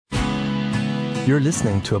You're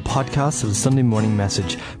listening to a podcast of the Sunday morning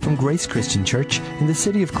message from Grace Christian Church in the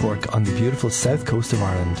city of Cork on the beautiful south coast of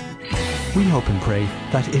Ireland. We hope and pray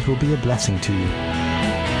that it will be a blessing to you.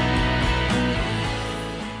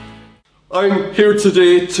 I'm here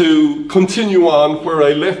today to continue on where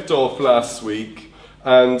I left off last week,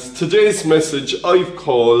 and today's message I've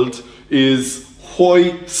called is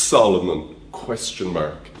Why Solomon? ?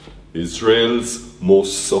 Israel's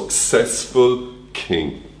most successful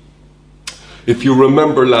king. If you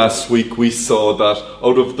remember last week, we saw that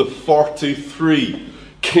out of the 43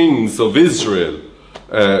 kings of Israel,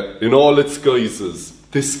 in all its guises,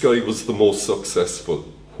 this guy was the most successful.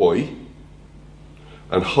 Why?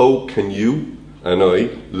 And how can you and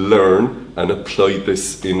I learn and apply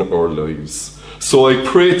this in our lives? So I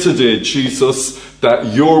pray today, Jesus,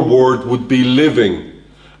 that your word would be living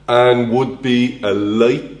and would be a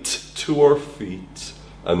light to our feet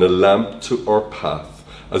and a lamp to our path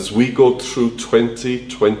as we go through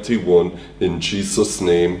 2021, in Jesus'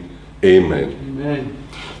 name, amen. Amen.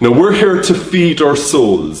 Now we're here to feed our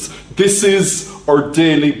souls. This is our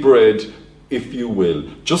daily bread, if you will.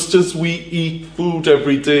 Just as we eat food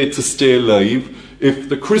every day to stay alive, if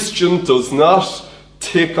the Christian does not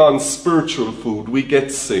take on spiritual food, we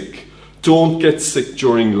get sick. Don't get sick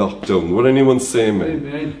during lockdown. Would anyone say amen?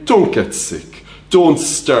 Amen. Don't get sick. Don't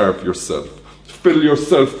starve yourself. Fill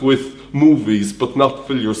yourself with movies, but not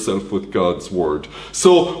fill yourself with God's word.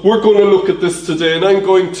 So we're going to look at this today, and I'm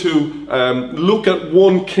going to look at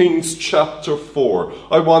 1 Kings chapter 4.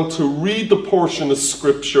 I want to read the portion of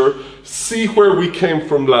scripture, see where we came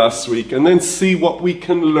from last week, and then see what we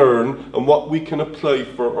can learn and what we can apply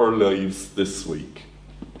for our lives this week.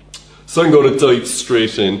 So I'm going to dive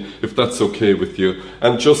straight in, if that's okay with you,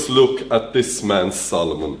 and just look at this man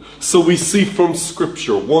Solomon. So we see from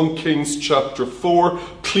Scripture, 1 Kings chapter 4.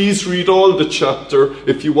 Please read all the chapter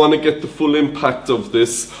if you want to get the full impact of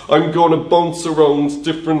this. I'm going to bounce around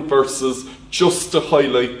different verses just to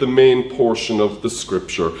highlight the main portion of the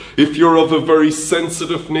Scripture. If you're of a very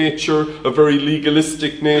sensitive nature, a very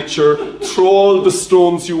legalistic nature, throw all the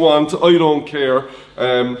stones you want, I don't care.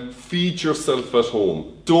 Feed yourself at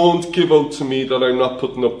home. Don't give out to me that I'm not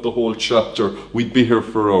putting up the whole chapter. We'd be here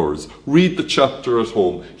for hours. Read the chapter at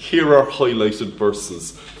home. Here are highlighted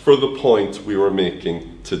verses for the point we were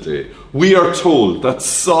making today. We are told that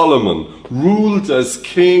Solomon ruled as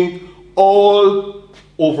king over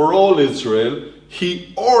all Israel.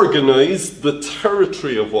 He organized the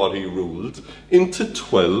territory of what he ruled into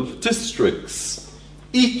 12 districts.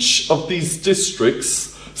 Each of these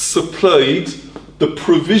districts supplied the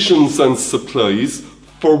provisions and supplies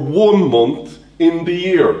for 1 month in the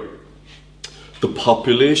year. The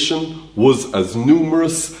population was as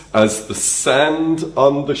numerous as the sand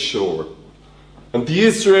on the shore. And the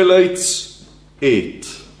Israelites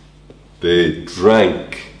ate, they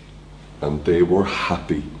drank, and they were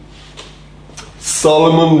happy.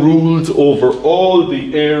 Solomon ruled over all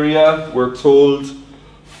the area, we're told,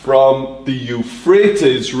 from the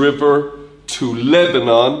Euphrates River to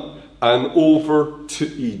Lebanon and over to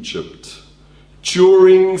Egypt.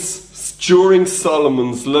 During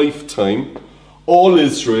Solomon's lifetime, all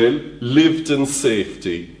Israel lived in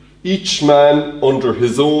safety, each man under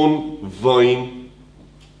his own vine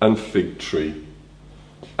and fig tree.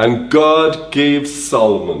 And God gave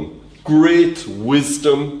Solomon great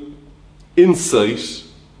wisdom, insight,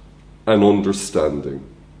 and understanding.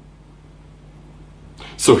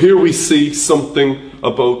 So here we see something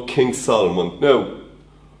about King Solomon. Now,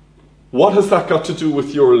 what has that got to do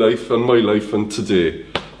with your life and my life and today?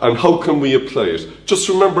 And how can we apply it? Just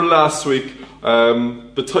remember last week,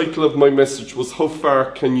 the title of my message was, How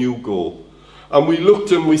Far Can You Go? And we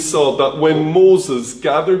looked and we saw that when Moses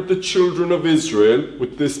gathered the children of Israel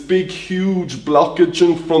with this big, huge blockage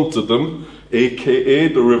in front of them, aka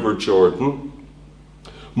the River Jordan,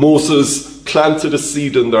 Moses planted a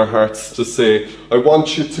seed in their hearts to say, I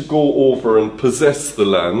want you to go over and possess the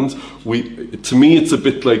land. To me, it's a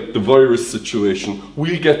bit like the virus situation.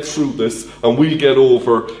 We'll get through this and we'll get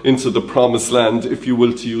over into the promised land, if you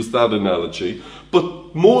will, to use that analogy.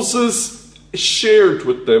 But Moses shared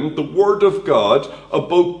with them the word of God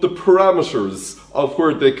about the parameters of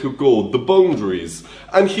where they could go, the boundaries.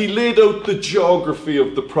 And he laid out the geography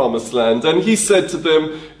of the promised land. And he said to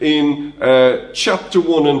them in chapter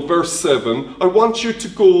 1 and verse 7, I want you to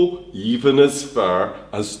go even as far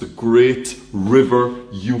as the great river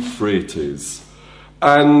Euphrates.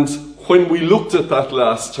 And when we looked at that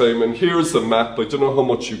last time, and here's a map, I don't know how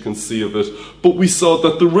much you can see of it, but we saw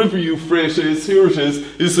that the river Euphrates, here it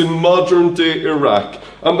is in modern day Iraq.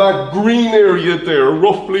 And that green area there,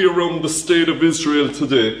 roughly around the state of Israel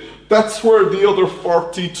today, that's where the other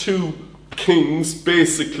 42 kings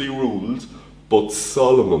basically ruled, but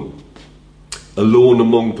Solomon, alone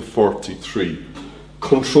among the 43,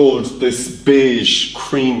 controlled this beige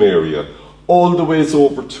cream area all the ways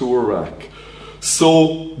over to Iraq.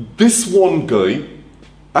 So this one guy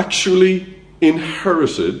actually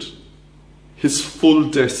inherited his full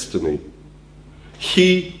destiny.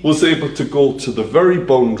 He was able to go to the very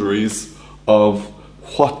boundaries of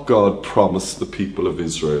what God promised the people of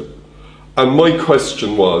Israel. And my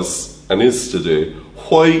question was, and is today,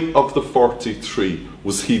 why of the 43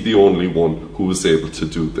 was he the only one who was able to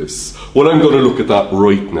do this? Well, I'm going to look at that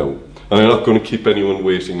right now. And I'm not going to keep anyone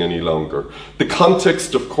waiting any longer. The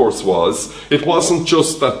context, of course, it wasn't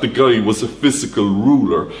just that the guy was a physical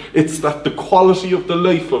ruler. It's that the quality of the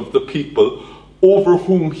life of the people over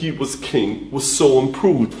whom he was king was so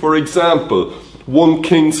improved. For example, 1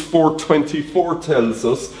 Kings 4:24 tells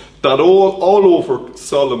us that all over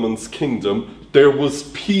Solomon's kingdom there was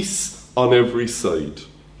peace on every side.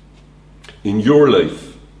 In your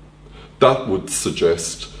life, that would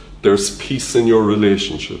suggest there's peace in your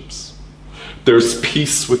relationships. There's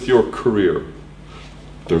peace with your career.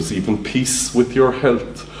 There's even peace with your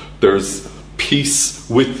health. There's peace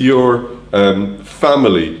with your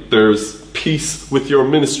family. There's peace with your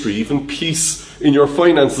ministry, even peace in your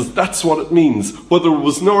finances. That's what it means. Whether it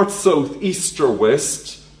was north, south, east or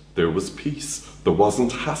west, there was peace. There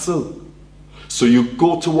wasn't hassle. So you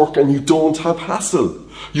go to work and you don't have hassle.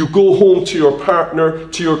 You go home to your partner,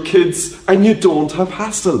 to your kids, and you don't have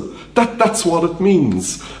hassle. That's what it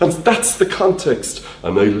means. And that's the context.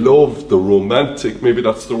 And I love the romantic, maybe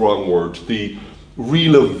that's the wrong word, the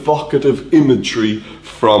real evocative imagery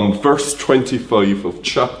from verse 25 of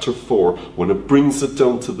chapter 4, when it brings it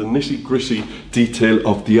down to the nitty-gritty detail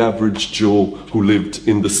of the average Joe who lived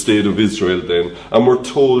in the state of Israel then. And we're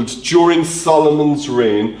told, during Solomon's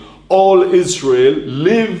reign, all Israel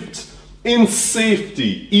lived in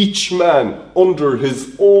safety, each man under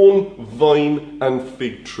his own vine and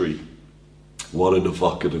fig tree. What an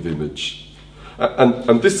evocative image.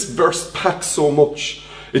 And this verse packs so much.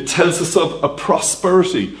 It tells us of a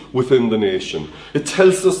prosperity within the nation. It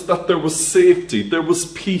tells us that there was safety, there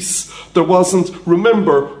was peace. There wasn't,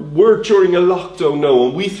 remember, we're during a lockdown now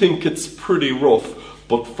and we think it's pretty rough,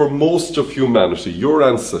 but for most of humanity, your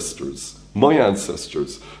ancestors, my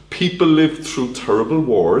ancestors, people lived through terrible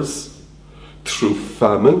wars, through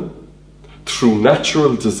famine, through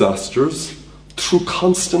natural disasters, through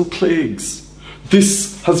constant plagues.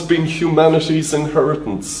 This has been humanity's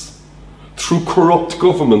inheritance, through corrupt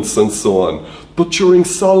governments and so on. But during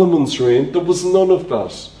Solomon's reign, there was none of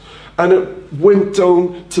that. And it went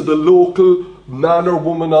down to the local man or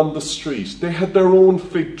woman on the street. They had their own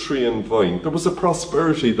fig tree and vine. There was a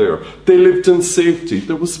prosperity there. They lived in safety.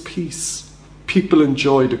 There was peace. People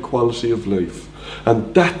enjoyed a quality of life.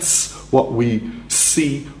 And that's what we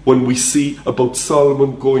see when we see about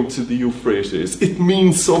Solomon going to the Euphrates. It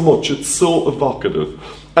means so much. It's so evocative.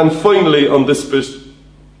 And finally, on this bit,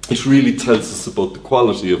 it really tells us about the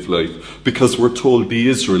quality of life, because we're told the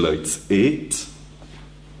Israelites ate,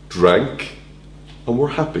 drank, and were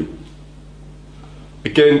happy.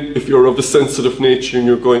 Again, if you're of a sensitive nature and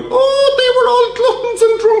you're going, oh, they were all gluttons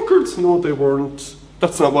and drunkards. No, they weren't.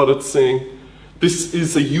 That's not what it's saying. This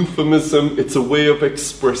is a euphemism. It's a way of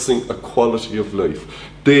expressing a quality of life.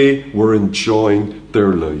 They were enjoying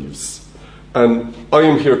their lives. And I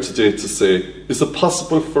am here today to say, is it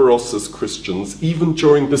possible for us as Christians, even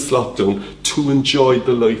during this lockdown, to enjoy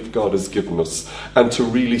the life God has given us and to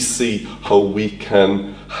really see how we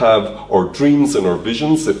can have our dreams and our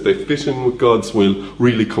visions, if they fit in with God's will,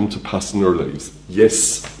 really come to pass in our lives?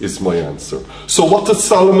 Yes, is my answer. So what did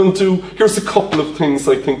Solomon do? Here's a couple of things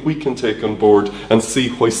I think we can take on board and see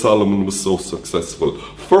why Solomon was so successful.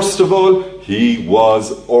 First of all, he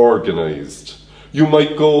was organized. You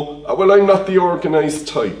might go, well, I'm not the organized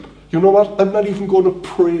type. You know what? I'm not even going to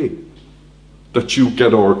pray that you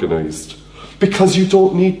get organized, because you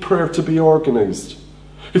don't need prayer to be organized.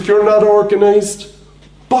 If you're not organized,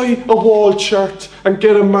 buy a wall chart and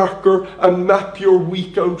get a marker and map your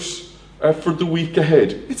week out for the week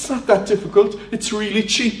ahead. It's not that difficult. It's really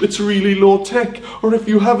cheap. It's really low tech. Or if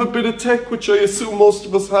you have a bit of tech, which I assume most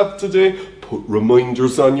of us have today, put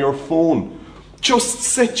reminders on your phone. Just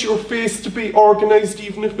set your face to be organized,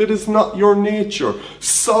 even if it is not your nature.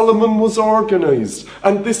 Solomon was organized,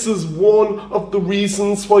 and this is one of the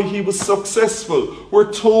reasons why he was successful.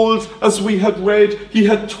 We're told, as we had read, he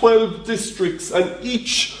had 12 districts, and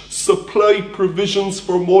each supplied provisions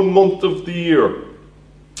for 1 month of the year.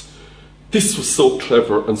 This was so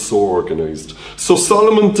clever and so organized. So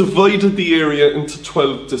Solomon divided the area into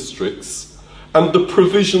 12 districts, and the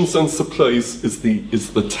provisions and supplies is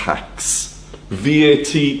the tax.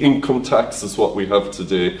 VAT, income tax is what we have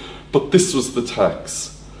today, but this was the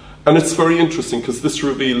tax. And it's very interesting because this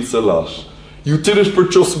reveals a lot. You did it for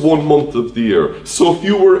just 1 month of the year. So if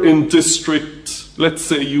you were in district, let's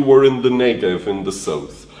say you were in the Negev in the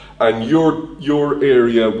south, and your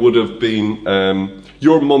area would have been,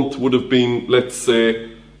 your month would have been, let's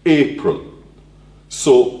say, April.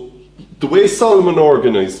 So the way Solomon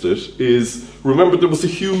organised it is, remember there was a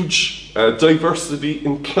huge diversity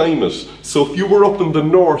in climate. So if you were up in the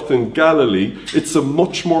north in Galilee, it's a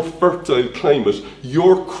much more fertile climate.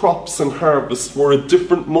 Your crops and harvests were a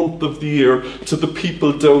different month of the year to the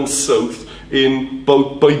people down south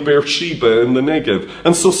by Beersheba in the Negev.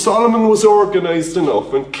 And so Solomon was organised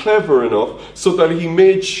enough and clever enough so that he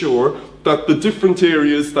made sure that the different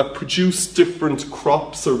areas that produce different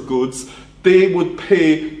crops or goods, they would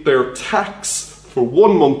pay their tax for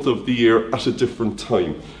 1 month of the year at a different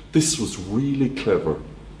time. This was really clever.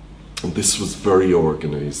 And this was very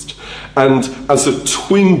organised. And as a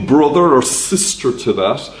twin brother or sister to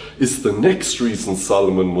that is the next reason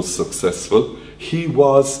Solomon was successful. He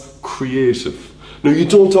was creative. Now, you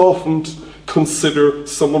don't often consider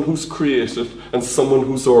someone who's creative and someone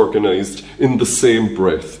who's organised in the same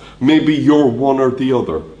breath. Maybe you're one or the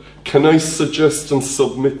other. Can I suggest and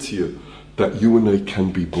submit to you that you and I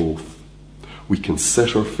can be both? We can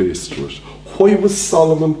set our face to it. Why was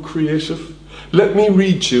Solomon creative? Let me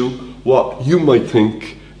read you what you might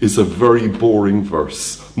think is a very boring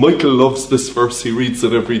verse. Michael loves this verse. He reads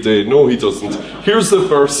it every day. No, he doesn't. Here's a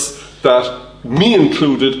verse that, me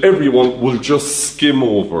included, everyone will just skim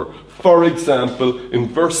over. For example, in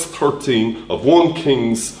verse 13 of 1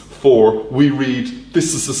 Kings 4, we read,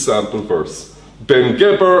 this is a sample verse.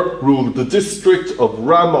 Ben-Geber ruled the district of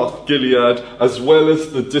Ramoth-Gilead as well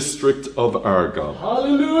as the district of Argob.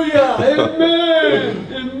 Hallelujah! Amen!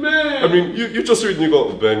 Amen! I mean, you just read and you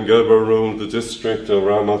go, Ben-Geber ruled the district of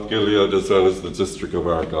Ramoth-Gilead as well as the district of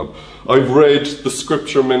Argob. I've read the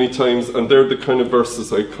scripture many times and they're the kind of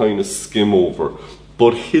verses I kind of skim over.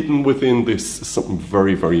 But hidden within this is something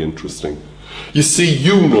very, very interesting. You see,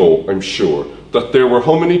 you know, I'm sure, that there were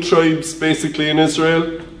how many tribes basically in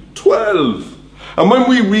Israel? 12. And when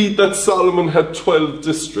we read that Solomon had 12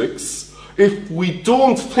 districts, if we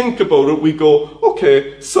don't think about it, we go,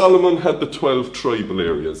 okay, Solomon had the 12 tribal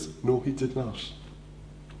areas. No, he did not.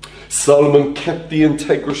 Solomon kept the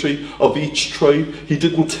integrity of each tribe. He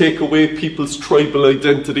didn't take away people's tribal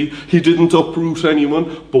identity. He didn't uproot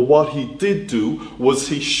anyone. But what he did do was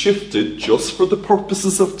he shifted just for the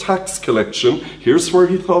purposes of tax collection. Here's where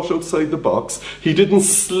he thought outside the box. He didn't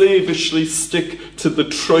slavishly stick to the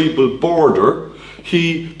tribal border.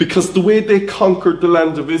 Because the way they conquered the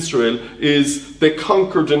land of Israel is they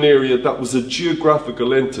conquered an area that was a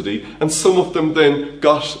geographical entity, and some of them then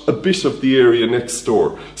got a bit of the area next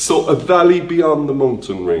door. So a valley beyond the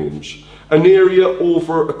mountain range, an area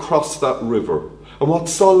over across that river. And what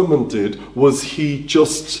Solomon did was he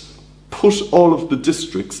just put all of the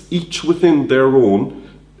districts, each within their own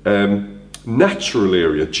natural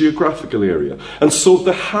area, geographical area. And so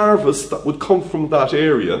the harvest that would come from that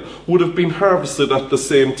area would have been harvested at the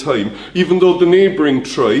same time, even though the neighbouring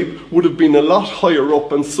tribe would have been a lot higher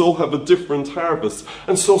up and so have a different harvest.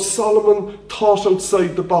 And so Solomon thought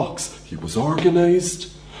outside the box. He was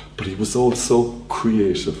organised, but he was also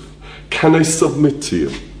creative. Can I submit to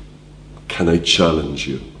you? Can I challenge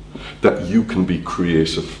you that you can be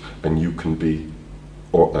creative and you can be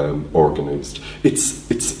organised?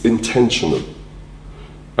 It's intentional.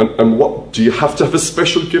 And what, do you have to have a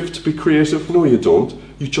special gift to be creative? No, you don't.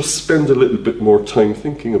 You just spend a little bit more time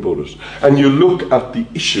thinking about it. And you look at the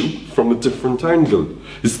issue from a different angle.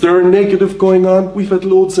 Is there a negative going on? We've had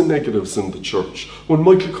loads of negatives in the church. When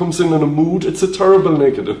Michael comes in a mood, it's a terrible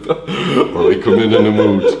negative. Or I come in a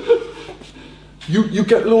mood. You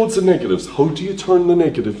get loads of negatives. How do you turn the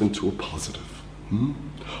negative into a positive?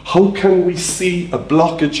 How can we see a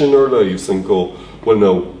blockage in our lives and go, well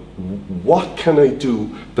now, what can I do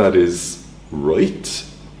that is right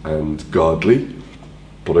and godly,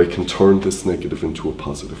 but I can turn this negative into a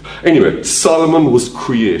positive? Anyway, Solomon was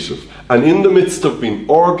creative. And in the midst of being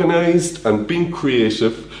organised and being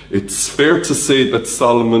creative, it's fair to say that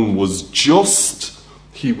Solomon was just,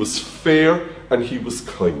 he was fair, and he was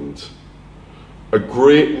kind. A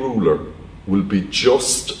great ruler will be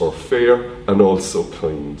just or fair and also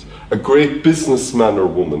kind. A great businessman or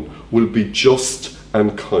woman will be just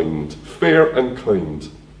and kind, fair and kind.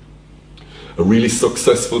 A really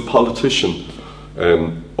successful politician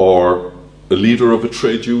or a leader of a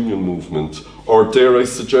trade union movement, or dare I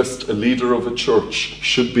suggest a leader of a church,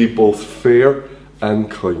 should be both fair and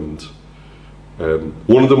kind.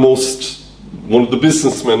 One of the most One of the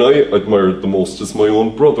businessmen I admired the most is my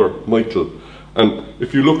own brother, Michael. And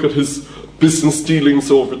if you look at his business dealings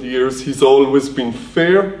over the years, he's always been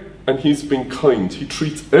fair and he's been kind. He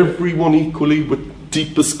treats everyone equally with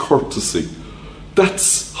deepest courtesy.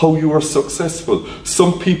 That's how you are successful.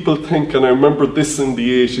 Some people think, and I remember this in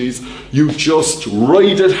the 80s, you just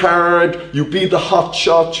ride it hard, you be the hot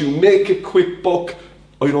shot, you make a quick buck.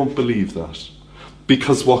 I don't believe that.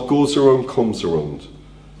 Because what goes around comes around.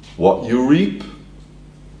 What you reap,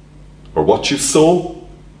 or what you sow,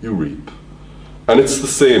 you reap. And it's the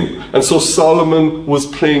same. And so Solomon was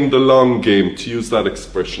playing the long game, to use that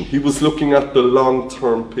expression. He was looking at the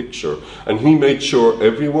long-term picture. And he made sure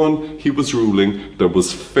everyone he was ruling, there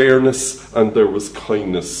was fairness and there was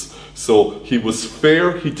kindness. So he was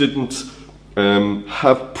fair. He didn't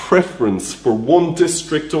have preference for one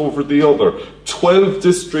district over the other. 12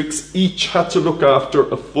 districts each had to look after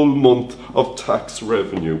a full month of tax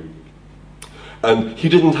revenue. And he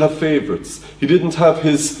didn't have favourites. He didn't have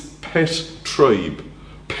his pet tribe.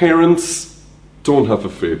 Parents don't have a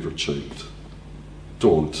favourite child.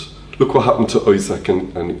 Don't. Look what happened to Isaac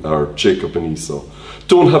or Jacob and Esau.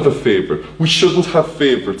 Don't have a favourite. We shouldn't have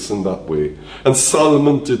favourites in that way. And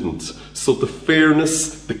Solomon didn't. So the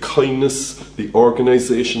fairness, the kindness, the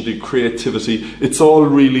organisation, the creativity, it's all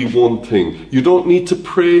really one thing. You don't need to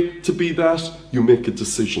pray to be that. You make a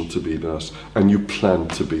decision to be that. And you plan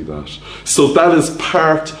to be that. So that is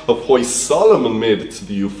part of why Solomon made it to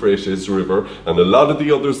the Euphrates River and a lot of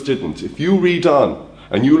the others didn't. If you read on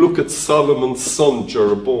and you look at Solomon's son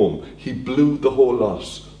Jeroboam, he blew the whole lot.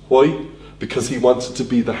 Why? Because he wanted to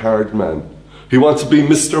be the hard man. He wanted to be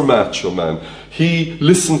Mr. Macho Man. He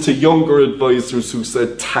listened to younger advisors who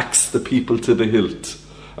said, tax the people to the hilt.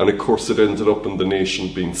 And of course it ended up in the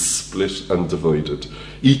nation being split and divided.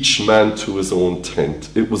 Each man to his own tent.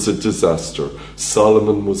 It was a disaster.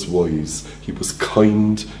 Solomon was wise. He was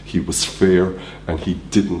kind. He was fair. And he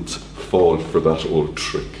didn't fall for that old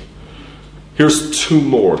trick. Here's two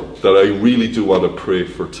more that I really do want to pray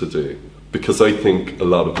for today. Because I think a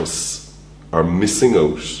lot of us are missing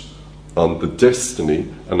out on the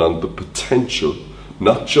destiny and on the potential,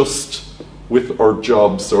 not just with our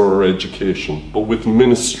jobs or our education, but with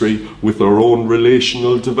ministry, with our own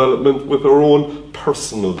relational development, with our own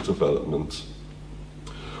personal development.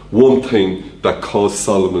 One thing that caused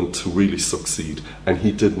Solomon to really succeed, and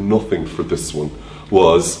he did nothing for this one,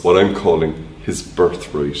 was what I'm calling his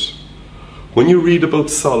birthright. When you read about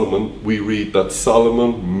Solomon, we read that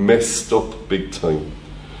Solomon messed up big time.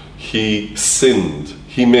 He sinned.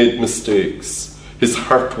 He made mistakes. His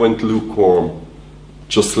heart went lukewarm,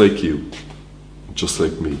 just like you, just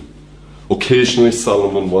like me. Occasionally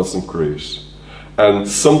Solomon wasn't great. And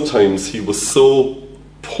sometimes he was so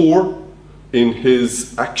poor in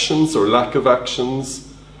his actions or lack of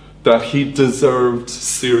actions that he deserved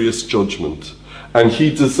serious judgment. And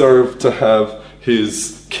he deserved to have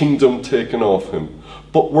his kingdom taken off him.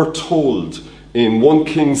 But we're told in 1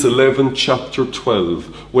 Kings 11 chapter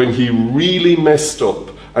 12, when he really messed up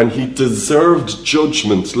and he deserved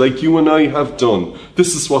judgment like you and I have done,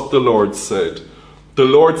 this is what the Lord said. The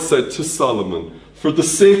Lord said to Solomon, for the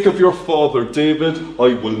sake of your father David,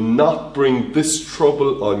 I will not bring this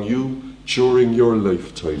trouble on you during your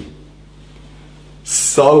lifetime.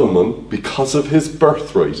 Solomon, because of his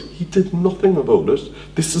birthright, he did nothing about it.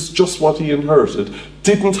 This is just what he inherited.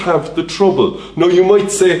 Didn't have the trouble. Now you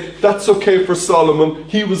might say, that's okay for Solomon.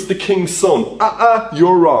 He was the king's son.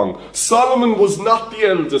 You're wrong. Solomon was not the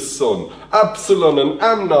eldest son. Absalom and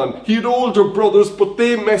Amnon, he had older brothers, but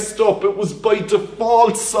they messed up. It was by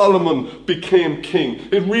default Solomon became king.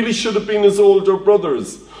 It really should have been his older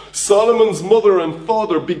brothers. Solomon's mother and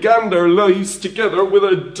father began their lives together with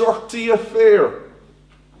a dirty affair.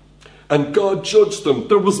 And God judged them.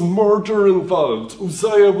 There was murder involved.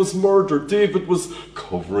 Uzziah was murdered. David was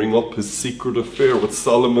covering up his secret affair with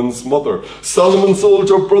Solomon's mother. Solomon's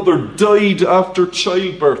older brother died after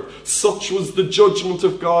childbirth. Such was the judgment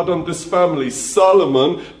of God on this family.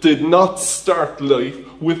 Solomon did not start life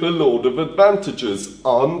with a load of advantages.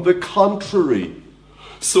 On the contrary.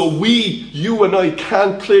 So you and I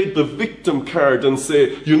can't play the victim card and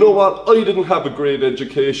say, you know what, I didn't have a great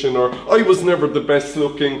education, or I was never the best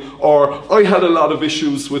looking, or I had a lot of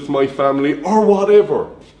issues with my family, or whatever.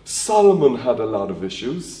 Solomon had a lot of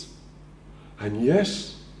issues. And yet,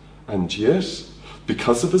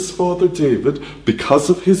 because of his father David,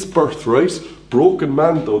 because of his birthright, broken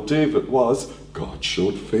man though David was, God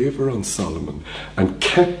showed favour on Solomon and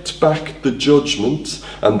kept back the judgment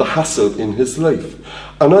and the hassle in his life.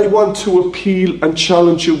 And I want to appeal and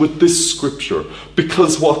challenge you with this scripture,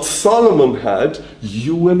 because what Solomon had,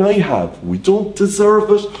 you and I have. We don't deserve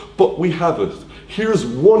it, but we have it. Here's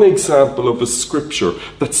one example of a scripture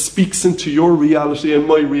that speaks into your reality and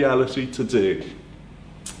my reality today.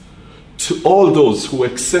 To all those who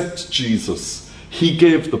accept Jesus, he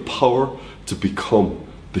gave the power to become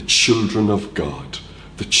the children of God.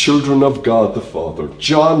 The children of God the Father.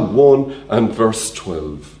 John 1 and verse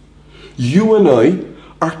 12. You and I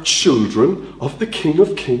are children of the King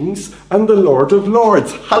of Kings and the Lord of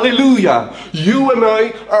Lords. Hallelujah! You and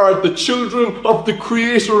I are the children of the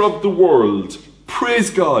Creator of the world. Praise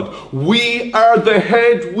God. We are the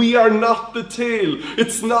head, we are not the tail.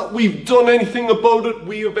 It's not we've done anything about it,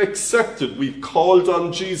 we have accepted, we've called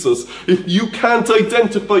on Jesus. If you can't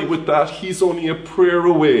identify with that, he's only a prayer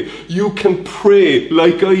away. You can pray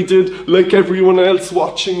like I did, like everyone else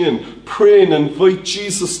watching in. Pray and invite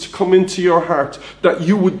Jesus to come into your heart, that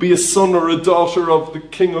you would be a son or a daughter of the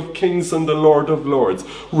King of Kings and the Lord of Lords.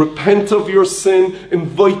 Repent of your sin,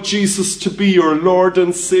 invite Jesus to be your Lord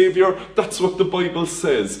and Saviour. That's what the Bible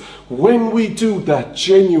says. When we do that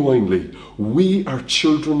genuinely, we are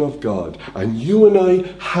children of God, and you and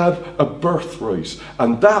I have a birthright,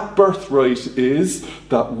 and that birthright is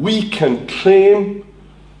that we can claim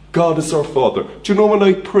God is our Father. Do you know, when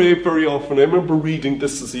I pray very often, I remember reading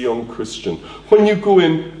this as a young Christian. When you go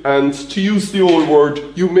in and, to use the old word,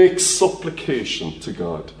 you make supplication to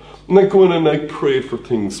God. And I go in and I pray for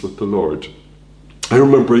things with the Lord. I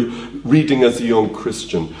remember reading as a young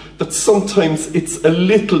Christian that sometimes it's a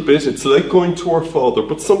little bit, it's like going to our Father,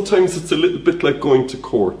 but sometimes it's a little bit like going to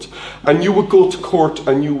court. And you would go to court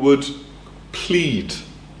and you would plead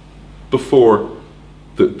before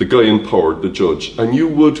the guy in power, the judge, and you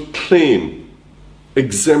would claim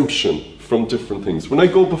exemption from different things. When I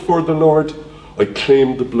go before the Lord, I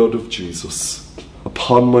claim the blood of Jesus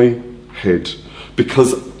upon my head.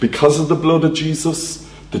 Because of the blood of Jesus,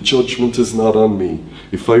 the judgment is not on me.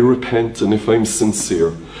 If I repent and if I'm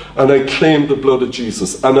sincere, and I claim the blood of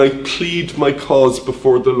Jesus, and I plead my cause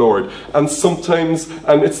before the Lord, and sometimes,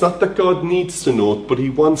 and it's not that God needs to know it, but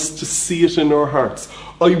he wants to see it in our hearts,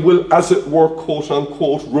 I will, as it were, quote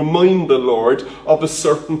unquote, remind the Lord of a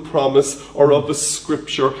certain promise or of a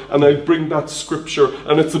scripture, and I bring that scripture,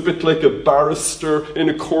 and it's a bit like a barrister in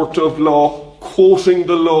a court of law, quoting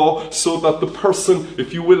the law so that the person,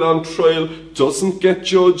 if you will, on trial doesn't get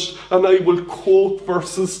judged. And I will quote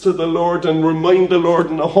verses to the Lord and remind the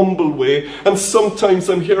Lord in a humble way. And sometimes,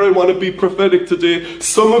 and here I want to be prophetic today,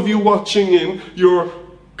 some of you watching in, your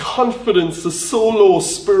confidence is so low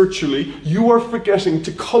spiritually, you are forgetting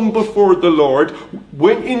to come before the Lord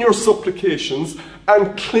when in your supplications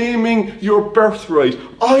and claiming your birthright.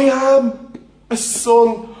 I am a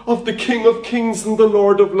son of the King of Kings and the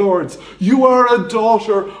Lord of Lords. You are a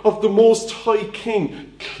daughter of the Most High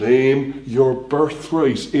King. Claim your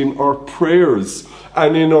birthright in our prayers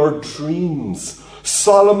and in our dreams.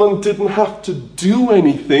 Solomon didn't have to do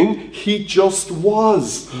anything. He just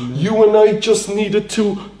was. You and I just needed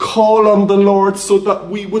to call on the Lord so that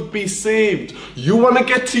we would be saved. You want to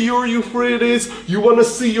get to your Euphrates? You want to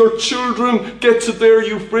see your children get to their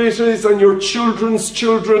Euphrates and your children's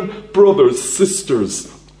children? Brothers,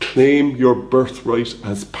 sisters, claim your birthright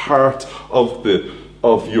as part of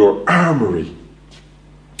your armory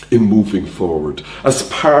in moving forward, as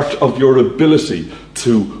part of your ability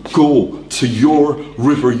to go to your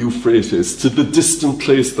river Euphrates, to the distant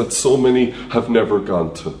place that so many have never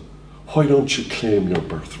gone to. Why don't you claim your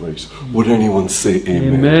birthright? Would anyone say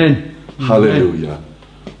amen? Amen. Hallelujah.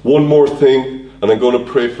 Amen. One more thing, and I'm going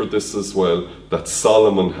to pray for this as well, that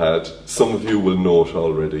Solomon had. Some of you will know it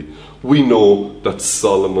already. We know that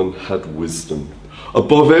Solomon had wisdom.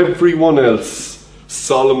 Above everyone else,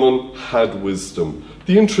 Solomon had wisdom.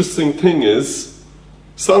 The interesting thing is,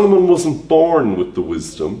 Solomon wasn't born with the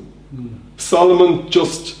wisdom. Solomon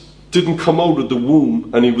just didn't come out of the womb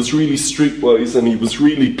and he was really streetwise and he was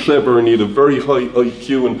really clever and he had a very high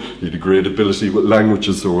IQ and he had a great ability with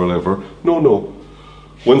languages or whatever. No.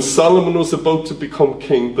 When Solomon was about to become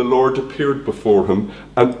king, the Lord appeared before him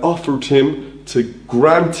and offered him to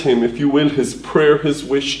grant him, if you will, his prayer, his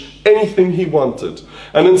wish, anything he wanted.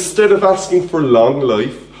 And instead of asking for long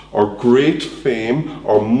life or great fame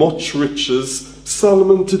or much riches,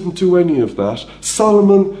 Solomon didn't do any of that.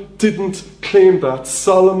 Solomon didn't claim that.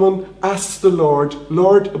 Solomon asked the Lord,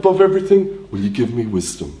 Lord, above everything, will you give me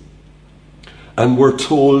wisdom? And we're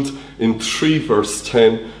told in 3 verse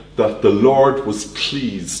 10 that the Lord was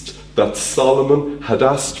pleased that Solomon had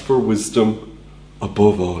asked for wisdom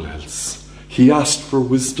above all else. He asked for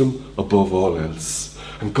wisdom above all else.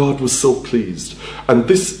 And God was so pleased. And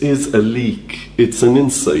this is a leak. It's an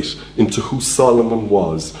insight into who Solomon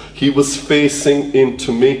was. He was facing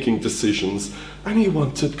into making decisions and he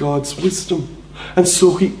wanted God's wisdom. And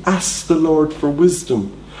so he asked the Lord for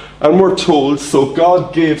wisdom. And we're told, so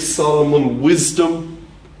God gave Solomon wisdom,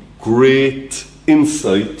 great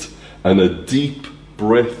insight, and a deep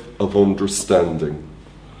breadth of understanding.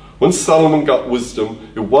 When Solomon got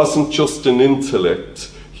wisdom, it wasn't just an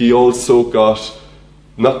intellect. He also got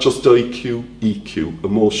not just IQ, EQ,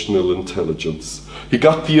 emotional intelligence. He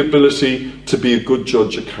got the ability to be a good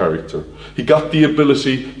judge of character. He got the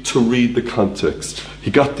ability to read the context.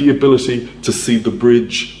 He got the ability to see the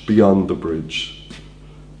bridge beyond the bridge.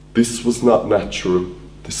 This was not natural.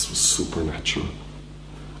 This was supernatural.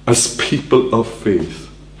 As people of faith,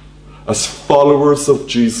 as followers of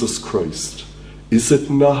Jesus Christ, is it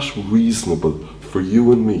not reasonable for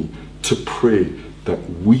you and me to pray that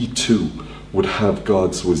we too would have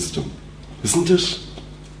God's wisdom? Isn't it?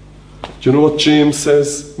 Do you know what James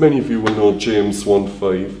says? Many of you will know James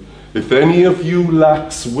 1:5. If any of you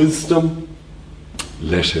lacks wisdom,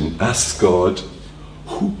 let him ask God,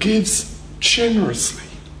 who gives generously.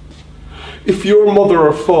 If your mother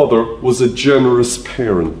or father was a generous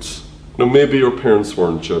parent, now maybe your parents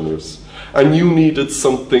weren't generous, and you needed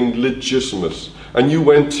something legitimate, and you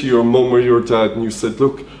went to your mum or your dad and you said,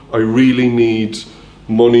 look, I really need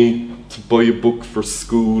money to buy a book for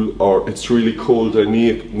school, or it's really cold, I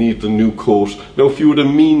need a new coat. Now if you had a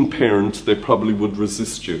mean parent, they probably would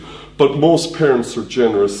resist you. But most parents are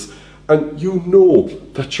generous, and you know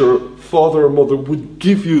that your father or mother would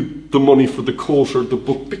give you the money for the coat or the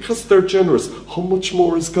book because they're generous. How much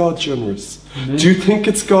more is God generous? Mm-hmm. Do you think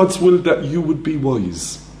it's God's will that you would be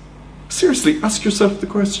wise? Seriously, ask yourself the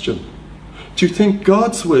question. Do you think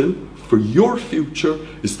God's will for your future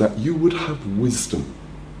is that you would have wisdom?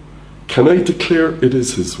 Can I declare it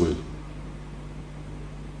is His will?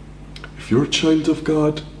 If you're a child of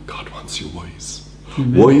God, God wants you wise.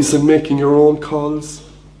 Mm-hmm. Wise in making your own calls.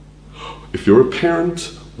 If you're a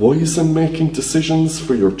parent, wise in making decisions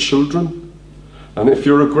for your children. And if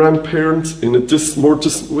you're a grandparent, in a more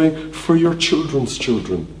distant way, for your children's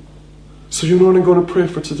children. So you know what I'm going to pray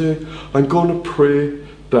for today? I'm going to pray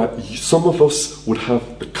that some of us would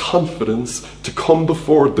have the confidence to come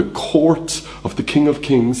before the court of the King of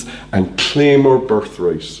Kings and claim our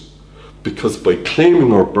birthright. Because by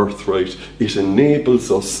claiming our birthright, it enables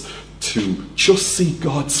us to just see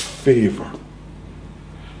God's favour.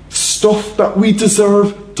 Stuff that we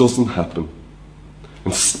deserve doesn't happen.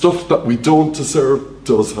 And stuff that we don't deserve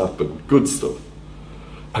does happen. Good stuff.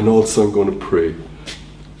 And also I'm going to pray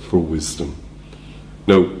for wisdom.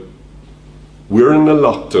 Now, we're in a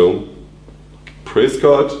lockdown. Praise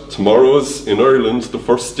God. Tomorrow is, in Ireland, the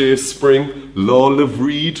first day of spring. Lála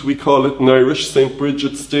Bhríd, we call it in Irish, St.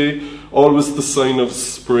 Bridget's Day. Always the sign of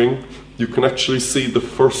spring. You can actually see the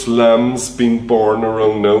first lambs being born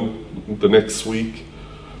around now, the next week.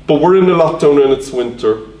 But we're in a lockdown and it's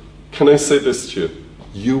winter. Can I say this to you?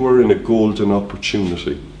 You are in a golden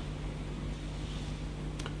opportunity.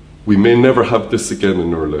 We may never have this again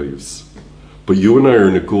in our lives. But you and I are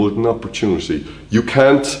in a golden opportunity. You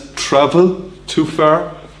can't travel too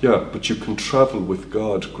far, but you can travel with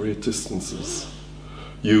God great distances.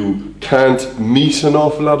 You can't meet an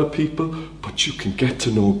awful lot of people, but you can get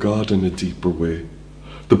to know God in a deeper way.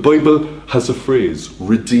 The Bible has a phrase,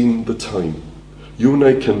 redeem the time. You and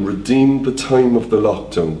I can redeem the time of the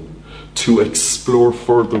lockdown to explore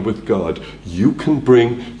further with God. You can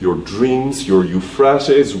bring your dreams, your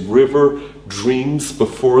Euphrates River dreams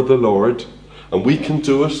before the Lord. And we can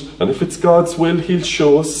do it, and if it's God's will, He'll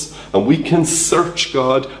show us, and we can search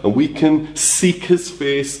God, and we can seek His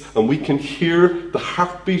face, and we can hear the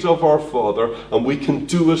heartbeat of our Father, and we can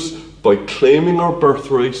do it by claiming our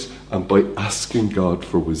birthright and by asking God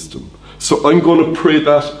for wisdom. So I'm going to pray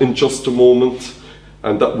that in just a moment,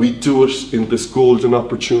 and that we do it in this golden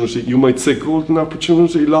opportunity. You might say, golden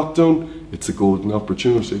opportunity, lockdown? It's a golden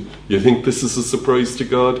opportunity. You think this is a surprise to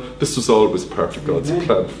God? This was always part of God's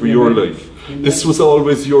plan for your life. This was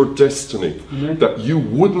always your destiny. That you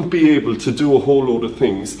wouldn't be able to do a whole load of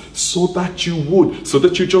things so that you would. So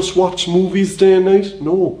that you just watch movies day and night?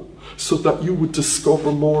 No. So that you would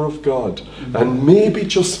discover more of God. And maybe,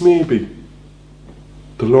 just maybe,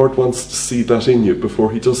 the Lord wants to see that in you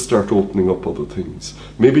before He does start opening up other things.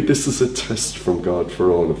 Maybe this is a test from God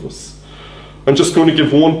for all of us. I'm just going to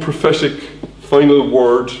give one prophetic final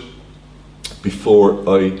word before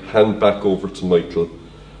I hand back over to Michael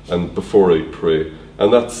and before I pray.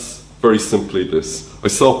 And that's very simply this. I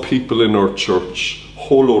saw people in our church, a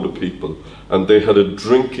whole load of people, and they had a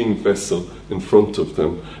drinking vessel in front of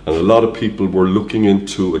them. And a lot of people were looking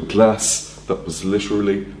into a glass that was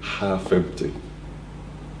literally half empty.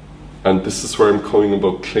 And this is where I'm coming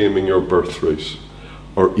about claiming your birthright,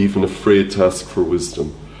 or even afraid to ask for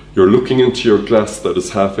wisdom. You're looking into your glass that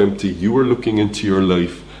is half empty. You are looking into your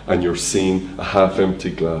life and you're seeing a half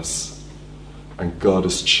empty glass. And God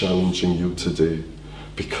is challenging you today,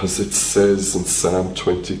 because it says in Psalm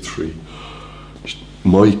 23,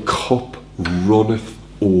 my cup runneth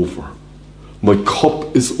over. My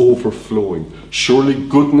cup is overflowing. Surely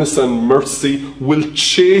goodness and mercy will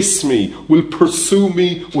chase me, will pursue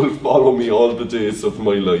me, will follow me all the days of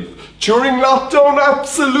my life. During lockdown,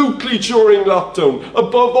 absolutely during lockdown.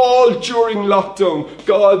 Above all, during lockdown,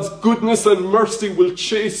 God's goodness and mercy will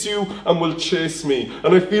chase you and will chase me.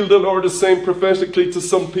 And I feel the Lord is saying prophetically to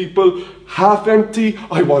some people, half empty,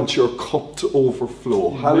 I want your cup to overflow.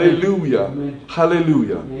 Amen. Hallelujah. Amen.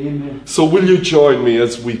 Hallelujah. Amen. So will you join me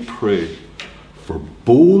as we pray for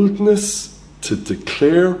boldness to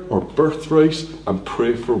declare our birthright and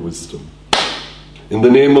pray for wisdom. In the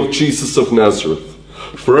name of Jesus of Nazareth,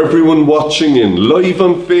 for everyone watching in, live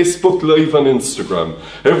on Facebook, live on Instagram,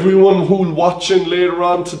 everyone who'll watch in later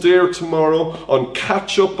on today or tomorrow on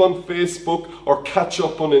Catch Up on Facebook or Catch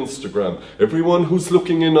Up on Instagram, everyone who's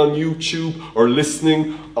looking in on YouTube or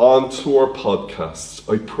listening on to our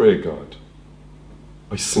podcasts, I pray, God,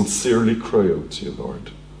 I sincerely cry out to you,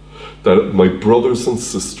 Lord, that my brothers and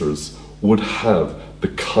sisters would have the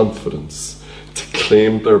confidence to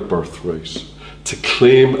claim their birthright, to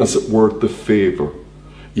claim, as it were, the favour.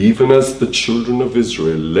 Even as the children of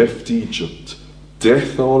Israel left Egypt,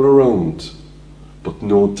 death all around, but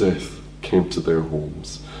no death came to their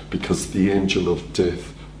homes, because the angel of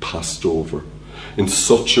death passed over. In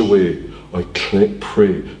such a way, I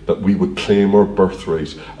pray that we would claim our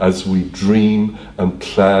birthright as we dream and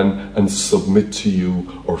plan and submit to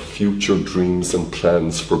you our future dreams and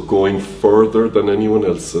plans for going further than anyone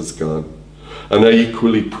else has gone. And I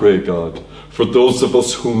equally pray, God, for those of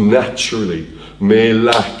us who naturally may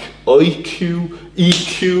lack IQ,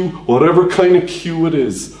 EQ, whatever kind of Q it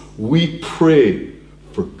is, we pray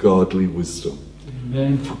for godly wisdom.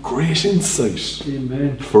 Amen. For great insight.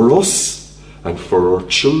 Amen. For us and for our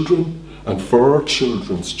children and for our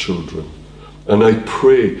children's children. And I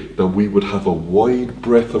pray that we would have a wide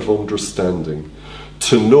breadth of understanding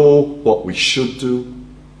to know what we should do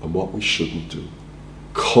and what we shouldn't do.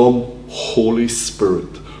 Come, Holy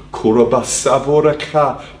Spirit. Come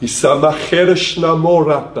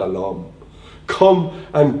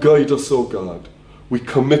and guide us, O God. We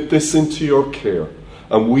commit this into your care,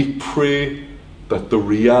 and we pray that the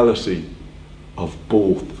reality of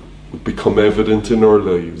both would become evident in our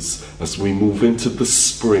lives as we move into the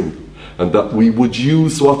spring, and that we would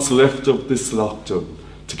use what's left of this lockdown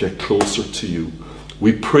to get closer to you.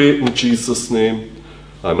 We pray it in Jesus' name,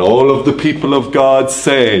 and all of the people of God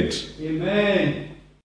said, Amen.